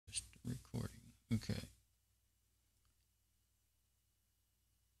Okay.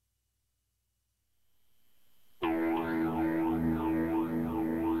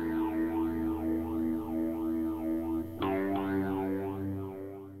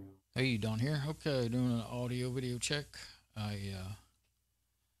 Hey, Don here. Okay, doing an audio video check.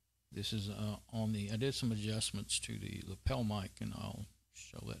 This is on the. I did some adjustments to the lapel mic, and I'll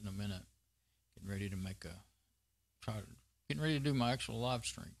show that in a minute. Getting ready to getting ready to do my actual live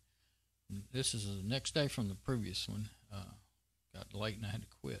stream. This is the next day from the previous one. Got late and I had to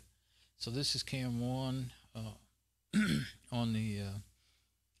quit. So this is cam 1 on the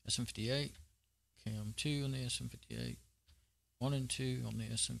SM58, cam 2 on the SM58, 1 and 2 on the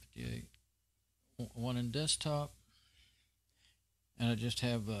SM58, 1 in desktop, and I just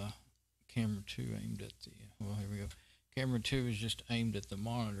have camera 2 aimed at the, well, here we go. Camera 2 is just aimed at the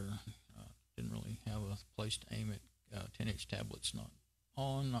monitor. Didn't really have a place to aim it. 10-inch tablet's not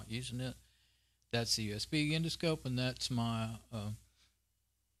on, not using it. That's the USB endoscope, and that's my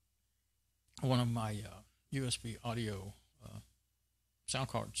one of my USB audio sound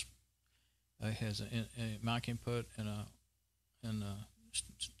cards. It has a mic input and a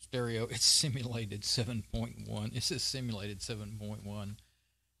stereo. It's simulated 7.1. It says simulated 7.1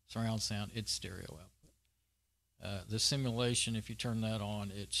 surround sound. It's stereo output. The simulation, if you turn that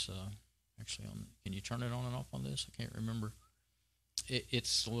on, it's actually on. Can you turn it on and off on this? I can't remember.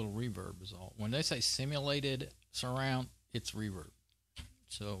 It's a little reverb is all. When they say simulated surround, it's reverb.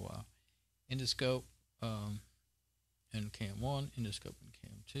 So endoscope and cam 1, endoscope and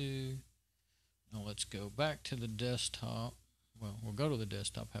cam 2. Now let's go back to the desktop. Well, we'll go to the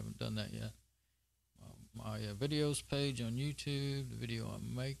desktop. Haven't done that yet. My videos page on YouTube, the video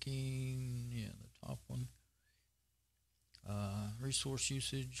I'm making, yeah, the top one. Resource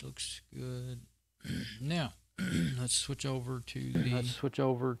usage looks good. Now let's switch over to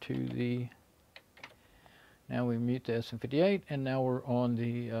the. Now we mute the SM58, and now we're on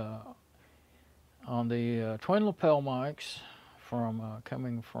the twin lapel mics from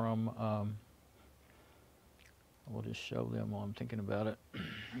coming from. We'll just show them while I'm thinking about it.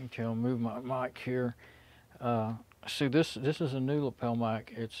 Okay, I'll move my mic here. See, this is a new lapel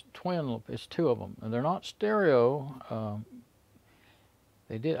mic. It's twin. It's 2 of them, and they're not stereo.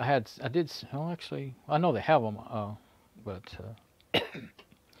 Well, actually, I know they have them, but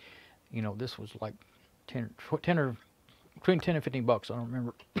you know, this was like 10 or between 10 and 15 bucks. I don't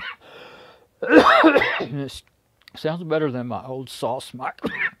remember. This sounds better than my old sauce mic.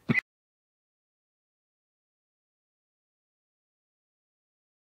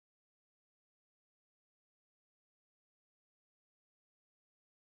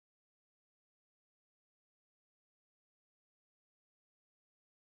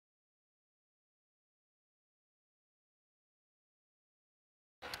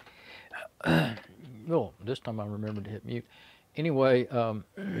 Oh, this time I remembered to hit mute. Anyway,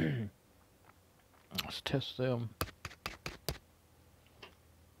 let's test them.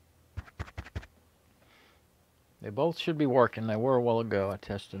 They both should be working. They were a while ago. I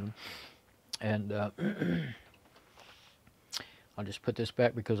tested them. And I'll just put this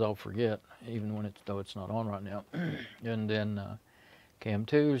back because I'll forget, even when though it's not on right now. And then cam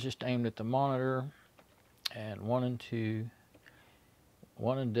 2 is just aimed at the monitor, and 1 and 2,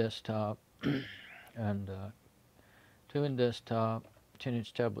 1 in desktop, and 2 in desktop.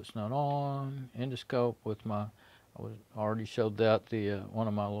 10-inch tablet's not on. Endoscope with my. I already showed that the one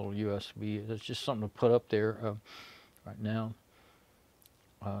of my little USB. It's just something to put up there right now.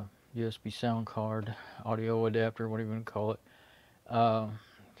 USB sound card, audio adapter, whatever you want to call it.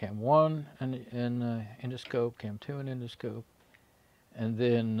 Cam 1 and endoscope, cam 2 and endoscope, and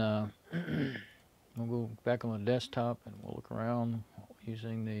then we'll go back on the desktop and we'll look around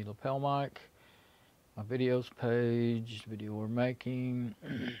using the lapel mic. My videos page, the video we're making,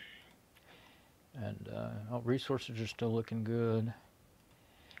 and all resources are still looking good.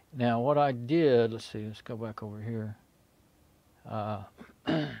 Now what I did, let's see, let's go back over here. I'll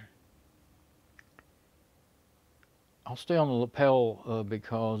stay on the lapel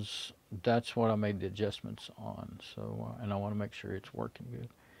because that's what I made the adjustments on. So, and I want to make sure it's working good.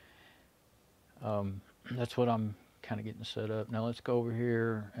 That's what I'm kind of getting set up. Now let's go over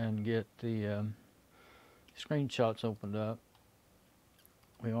here and get the screenshots opened up.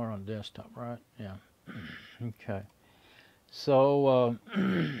 We are on desktop, right? Yeah. Okay. So, oh,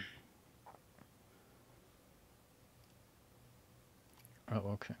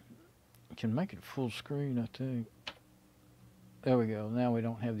 okay. You can make it full screen, I think. There we go. Now we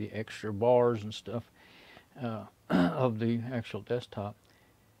don't have the extra bars and stuff of the actual desktop.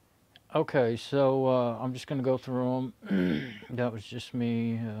 Okay, so I'm just going to go through them. That was just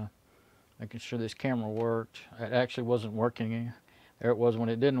me making sure this camera worked. It actually wasn't working. There it was when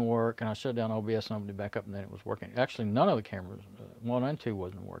it didn't work, and I shut down OBS and opened it back up, and then it was working. Actually, none of the cameras, 1 and 2,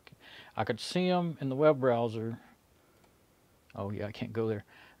 wasn't working. I could see them in the web browser. Oh yeah, I can't go there.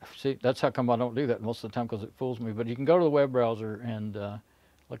 See, that's how come I don't do that most of the time, because it fools me. But you can go to the web browser and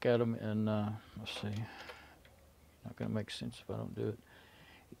look at them, and let's see. Not going to make sense if I don't do it.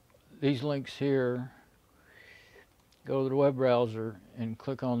 These links here. Go to the web browser and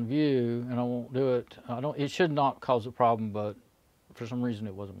click on View, and I won't do it. It should not cause a problem, but for some reason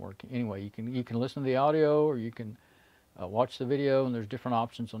it wasn't working. Anyway, you can listen to the audio, or you can watch the video, and there's different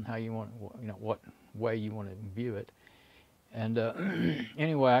options on how you want, what way you want to view it. And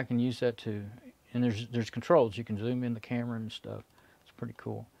anyway, I can use that to, and there's controls. You can zoom in the camera and stuff. It's pretty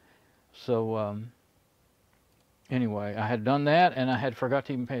cool. So anyway, I had done that, and I had forgot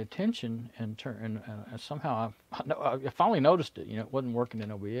to even pay attention, and somehow I finally noticed it. It wasn't working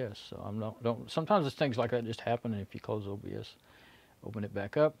in OBS. So sometimes it's things like that just happen, and if you close OBS, open it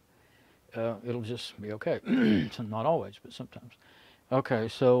back up, it'll just be okay. So not always, but sometimes. Okay,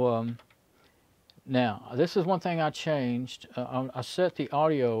 so now this is one thing I changed. I set the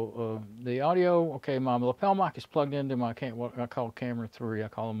audio. Okay, my lapel mic is plugged into my what I call camera 3. I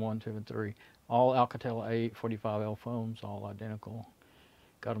call them 1, 2, and 3. All Alcatel A45L phones, all identical.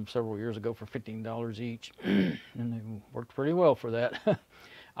 Got them several years ago for $15 each, and they worked pretty well for that.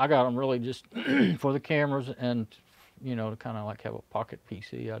 I got them really just for the cameras and, to kind of like have a pocket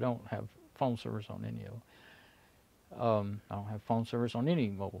PC. I don't have phone service on any of them. I don't have phone service on any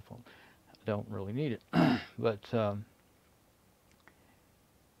mobile phone. I don't really need it. But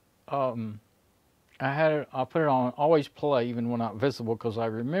I put it on always play even when not visible, because I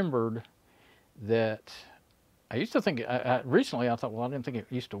remembered that I used to think, recently I thought, well, I didn't think it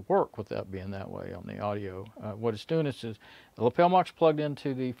used to work with that being that way on the audio. What it's doing is the lapel mic's plugged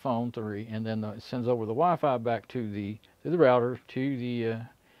into the phone 3, and then it sends over the Wi-Fi back to the router to the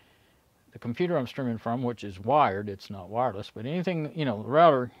computer I'm streaming from, which is wired. It's not wireless, but anything, the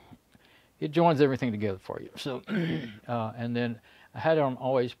router, it joins everything together for you. So, and then I had it on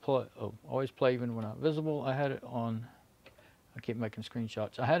always play even when not visible. I had it on, I keep making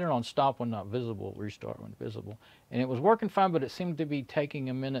screenshots. I had it on stop when not visible, restart when visible. And it was working fine, but it seemed to be taking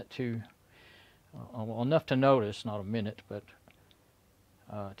a minute to, well, enough to notice, not a minute, but,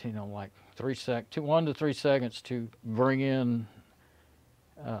 like 1 to 3 seconds to bring in,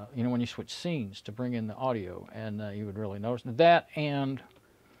 when you switch scenes, to bring in the audio. And you would really notice that. And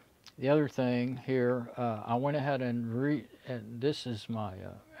the other thing here, I went ahead and this is my,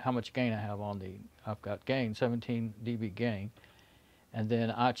 how much gain I have on I've got gain, 17 dB gain. And then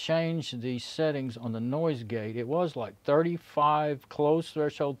I changed the settings on the noise gate. It was like 35, closed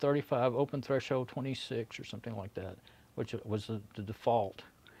threshold 35, open threshold 26 or something like that, which was the default.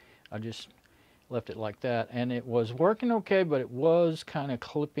 I just left it like that. And it was working okay, but it was kind of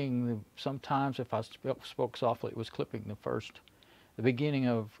clipping, sometimes if I spoke softly, it was clipping the beginning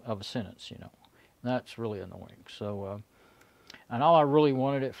of a sentence, That's really annoying. So, and all I really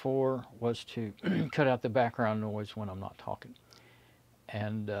wanted it for was to cut out the background noise when I'm not talking.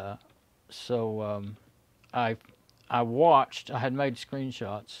 And so I had made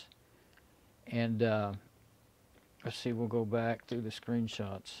screenshots, and let's see, we'll go back through the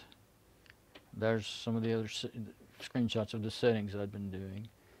screenshots. There's some of the other screenshots of the settings I'd been doing.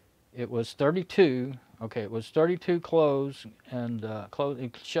 It was 32. Okay, it was 32 close, and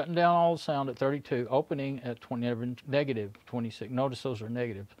shutting down all the sound at 32, opening at negative 26. Notice those are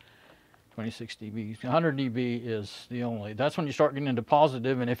negative 26 dB. 100 dB is the only. That's when you start getting into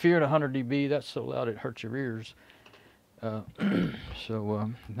positive, and if you're at 100 dB, that's so loud it hurts your ears. 90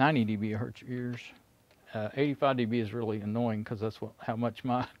 dB hurts your ears. 85 dB is really annoying, because that's how much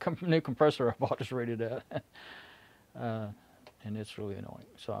my new compressor I bought is rated at. And it's really annoying.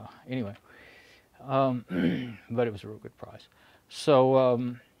 So anyway, but it was a real good price.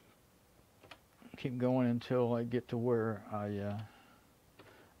 So keep going until I get to where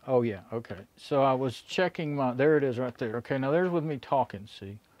oh yeah, okay. So I was checking there it is right there. Okay, now there's with me talking,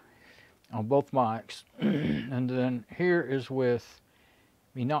 see, on both mics. And then here is with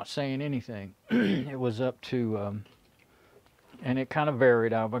me not saying anything. It was up to, and it kind of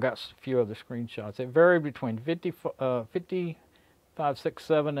varied. I got a few other screenshots. It varied between 55, 6,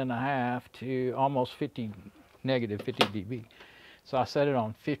 7.5 to almost 50, negative 50 dB. So I set it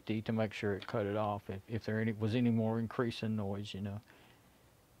on 50 to make sure it cut it off if there was any more increase in noise,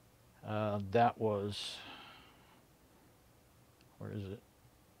 That was, where is it?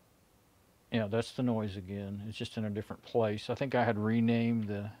 Yeah, that's the noise again. It's just in a different place. I think I had renamed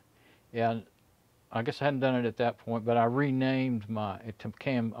I guess I hadn't done it at that point, but I renamed it to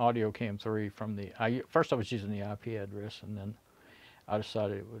Audio Cam 3 from first I was using the IP address, and then I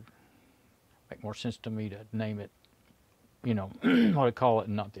decided it would make more sense to me to name it, what I call it,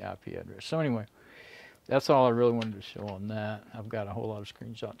 and not the IP address. So anyway, that's all I really wanted to show on that. I've got a whole lot of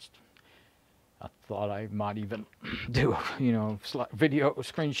screenshots. I thought I might even do, screenshot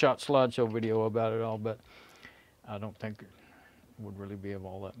slideshow video about it all, but I don't think it would really be of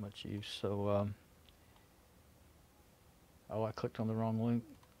all that much use. So, oh, I clicked on the wrong link.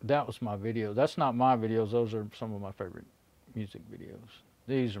 That was my video. That's not my videos. Those are some of my favorite music videos.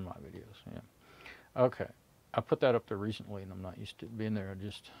 These are my videos, yeah. Okay. I put that up there recently, and I'm not used to being there. I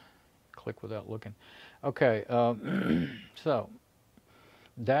just click without looking. Okay, so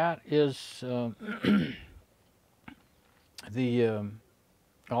that is all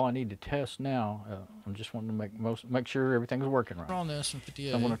I need to test now. I'm just wanting to make sure everything's working right. Turn on the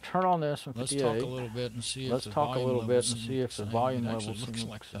SM58. So I'm going to turn on the SM58. Let's talk a little bit and see if the volume levels looks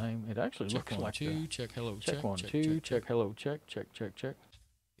like the same. It actually looks like that. Check hello, check 1 2, check hello, check.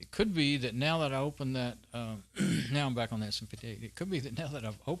 It could be that now that I open that, now I'm back on the SM58. It could be that now that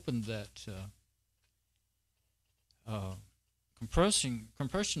I've opened that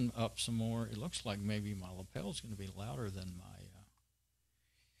compression up some more, it looks like maybe my lapel is going to be louder than my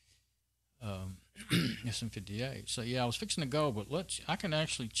SM58. So yeah, I was fixing to go, but I can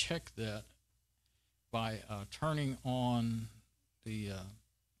actually check that by turning on the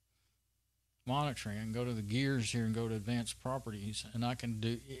monitoring. I can go to the gears here and go to advanced properties, and I can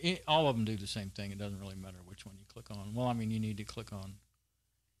do all of them do the same thing. It doesn't really matter which one you click on. Well, I mean, you need to click on.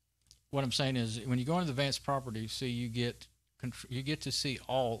 What I'm saying is, when you go into the advanced properties, see you get to see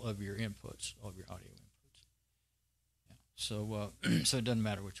all of your inputs, all of your audio inputs. Yeah. So so it doesn't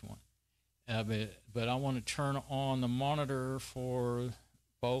matter which one. But I want to turn on the monitor for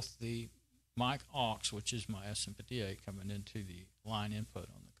both the mic aux, which is my SM58 coming into the line input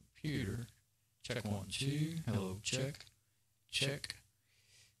on the computer. Check 1 2. Hello, check.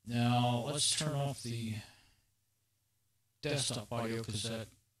 Now let's turn off the desktop audio because that.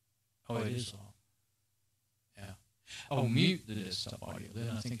 Oh, it is off. Yeah. Oh, mute the desktop audio.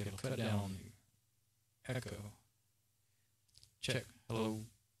 Then I think it'll cut down on the echo. Check. Hello.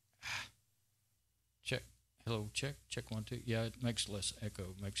 Check. Hello. Check. Check 1 2. Yeah, it makes less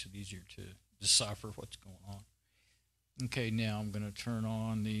echo. Makes it easier to decipher what's going on. Okay, now I'm going to turn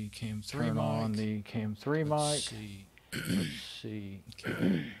on the Cam 3 mic. Turn on the Cam 3 mic. Let's see.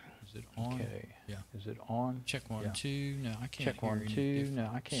 Okay. Is it on? Okay. Yeah. Is it on? Check 1 2. No, I can't check hear 1 any 2. difference.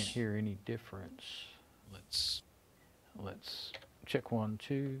 No, I can't hear any difference. Let's check 1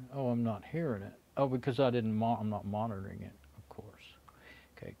 2. Oh, I'm not hearing it. Oh, because I'm not monitoring it, of course.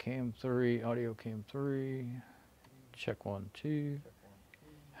 Okay, Cam 3, audio Cam 3. Check 1 2.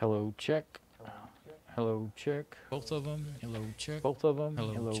 Hello, check. Hello, check. both of them. Hello, check. Both of them.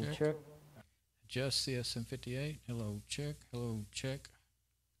 Hello, check. check. Just the SM58. Hello, check. Hello, check.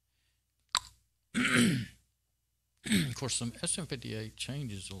 Of course, some SM58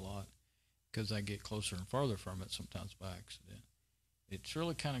 changes a lot because I get closer and farther from it sometimes by accident. It's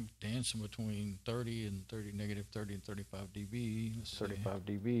really kind of dancing between 30 and negative 30 and 35 dB. Let's 35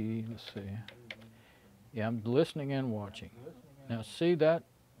 dB. Let's see. Yeah, I'm listening and watching. Now, see that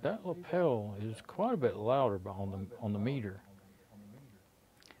lapel is quite a bit louder on the meter.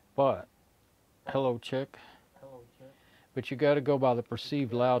 But hello, check. But you got to go by the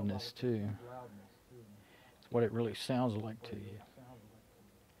perceived loudness too. It's what it really sounds like to you.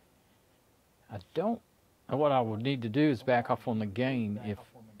 What I would need to do is back off on the gain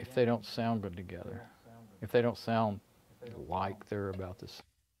if they don't sound good together. If they don't sound like they're about this.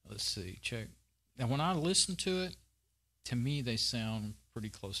 Let's see, check. Now when I listen to it, to me they sound pretty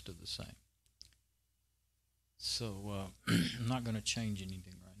close to the same. So I'm not going to change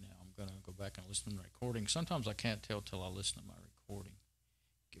anything right now. I'm going to go back and listen to the recording. Sometimes I can't tell till I listen to my recording.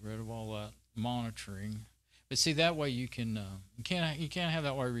 Get rid of all that monitoring. But see, that way you can't have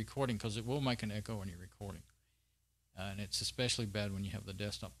that way recording because it will make an echo when you're recording. And it's especially bad when you have the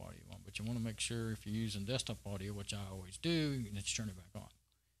desktop audio on. But you want to make sure if you're using desktop audio, which I always do, that you turn it back on.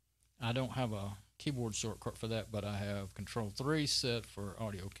 I don't have a keyboard shortcut for that, but I have Control 3 set for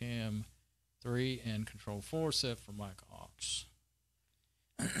Audio Cam 3 and Control 4 set for mic aux.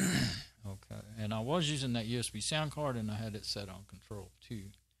 Okay, and I was using that USB sound card, and I had it set on Control 2.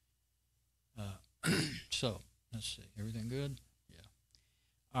 So let's see, everything good? Yeah.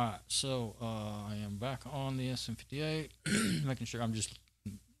 All right, so I am back on the SM58, making sure I'm just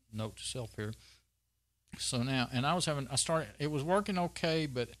note to self here. So now, and it was working okay,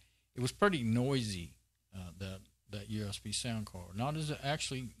 but it was pretty noisy. that USB sound card. Not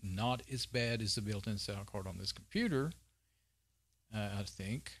as bad as the built-in sound card on this computer, I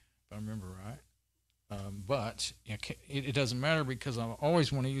think, if I remember right. But it doesn't matter because I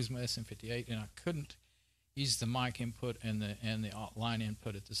always want to use my SM58, and I couldn't use the mic input and the line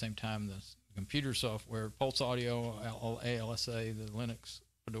input at the same time. The computer software, Pulse Audio, ALSA, the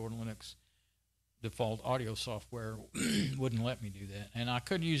Fedora Linux default audio software wouldn't let me do that. And I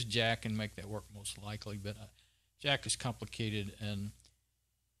could use Jack and make that work most likely, but Jack is complicated, and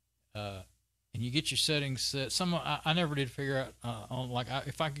you get your settings set. I never did figure out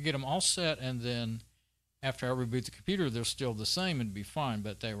if I could get them all set, and then after I reboot the computer, they're still the same, it'd be fine.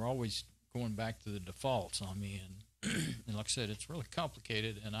 But they were always going back to the defaults on me, and like I said, it's really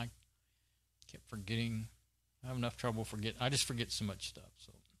complicated, and I kept forgetting. I have enough trouble forgetting. I just forget so much stuff.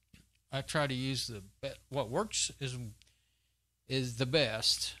 So I try to use what works is the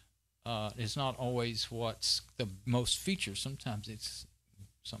best. It's not always what's the most features. Sometimes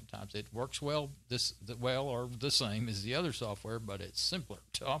it works well or the same as the other software, but it's simpler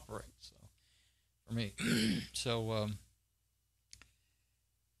to operate. So for me, so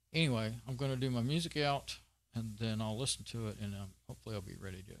anyway, I'm going to do my music out, and then I'll listen to it, and hopefully I'll be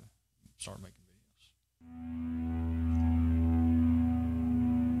ready to start making videos.